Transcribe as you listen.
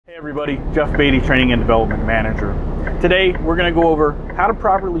Everybody, Jeff Beatty, Training and Development Manager. Today we're going to go over how to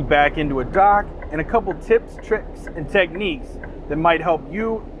properly back into a dock and a couple tips, tricks, and techniques that might help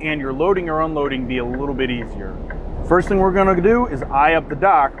you and your loading or unloading be a little bit easier. First thing we're going to do is eye up the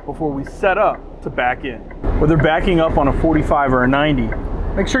dock before we set up to back in. Whether backing up on a 45 or a 90,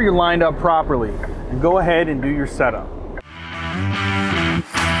 make sure you're lined up properly and go ahead and do your setup.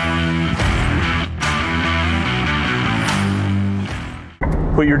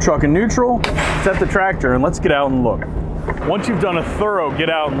 Put your truck in neutral, set the tractor, and let's get out and look. Once you've done a thorough get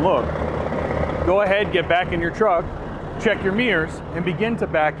out and look, go ahead, get back in your truck, check your mirrors, and begin to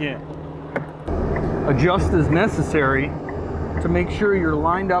back in. Adjust as necessary to make sure you're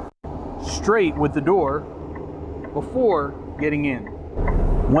lined up straight with the door before getting in.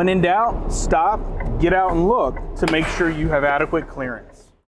 When in doubt, stop, get out and look to make sure you have adequate clearance.